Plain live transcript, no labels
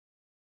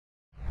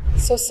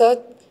So sir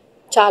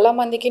చాలా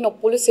మందికి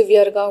నొప్పులు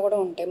సివియర్గా కూడా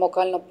ఉంటాయి,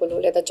 మోకాల నొప్పులు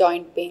లేదా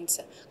జాయింట్ పెయిన్స్,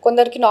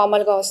 కొందరికి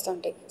నార్మల్గా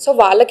వస్తుంటాయి. సో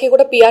వాళ్ళకి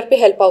కూడా పిఆర్పి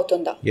హెల్ప్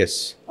అవుతుందా? ఎస్,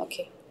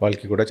 ఓకే,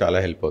 వాళ్ళకి కూడా చాలా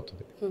హెల్ప్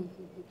అవుతుంది.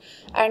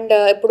 అండ్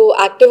ఇప్పుడు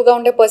యాక్టివ్గా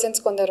ఉండే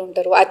పర్సన్స్ కొందరు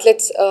ఉంటారు,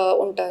 అథ్లెట్స్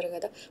ఉంటారు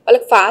కదా,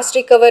 వాళ్ళకి ఫాస్ట్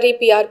రికవరీ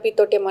పిఆర్పి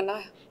తోటి ఏమన్నా?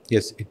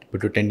 ఎస్,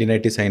 ఇప్పుడు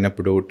టెండినైటిస్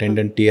అయినప్పుడు,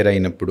 టెండన్ టియర్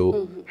అయినప్పుడు,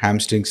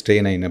 హ్యామ్స్ట్రింగ్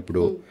స్ట్రెయిన్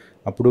అయినప్పుడు,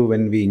 అప్పుడు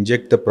when we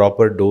inject the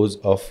proper dose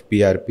of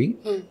PRP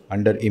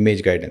under image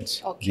guidance,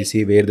 we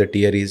see where the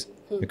tear is,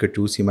 ఇక్కడ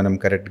చూసి మనం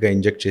కరెక్ట్గా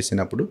ఇంజెక్ట్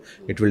చేసినప్పుడు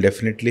it will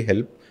definitely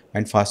help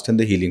and fasten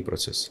the healing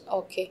process.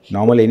 Okay,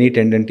 normal any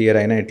tendon tear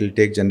అయినా it will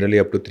take generally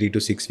up to 3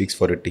 to 6 weeks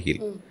for it to heal.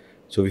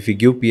 So if you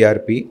give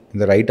PRP in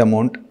the right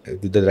amount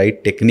with the right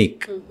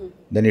technique,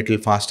 then it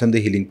will fasten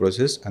the healing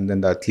process and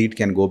then the athlete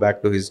can go back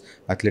to his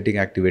athletic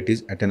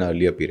activities at an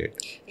earlier period.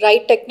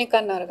 Right technique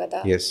అన్నారు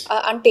కదా, Yes.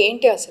 అంటే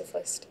ఏంటి అసలు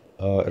first?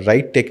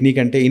 Right technique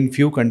అంటే in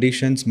few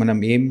conditions మనం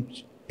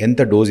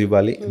ఎంత dose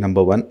ఇవ్వాలి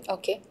number 1.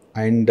 Okay,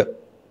 and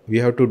we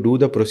have to do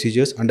the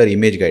procedures under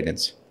image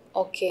guidance.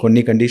 Okay,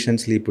 కొన్ని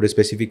కండిషన్స్లో ఇప్పుడు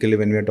specifically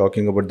when we are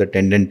talking about the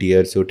tendon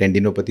tears,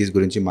 టెండినోపతీస్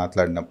గురించి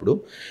మాట్లాడినప్పుడు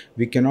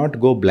వీ కెనాట్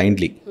గో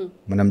బ్లైండ్లీ.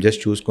 మనం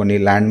జస్ట్ చూసుకొని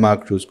ల్యాండ్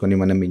మార్క్ చూసుకొని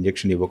మనం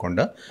ఇంజెక్షన్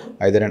ఇవ్వకుండా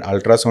either an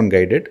ultrasound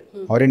guided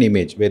are an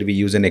image where we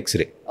use an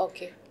x ray,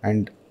 okay,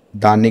 and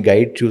దాన్ని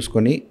గైడ్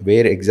చూసుకొని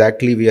where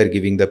exactly we are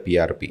giving the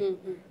PRP.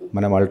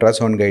 మనం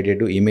అల్ట్రాసౌండ్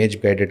గైడెడ్, ఇమేజ్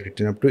గైడెడ్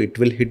పెట్టినప్పుడు it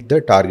will hit the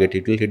target,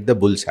 it will hit the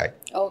bulls high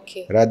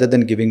rather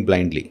than giving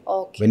blindly.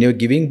 When you're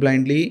giving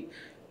blindly,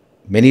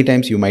 many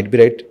times you might be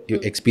right, you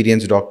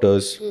experienced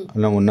doctors,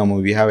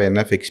 we have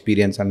enough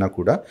experience anna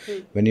kuda,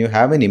 when you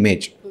have an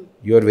image,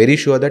 you are very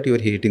sure that you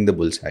are hitting the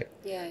bull's eye.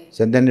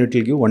 So then it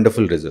will give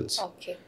wonderful results.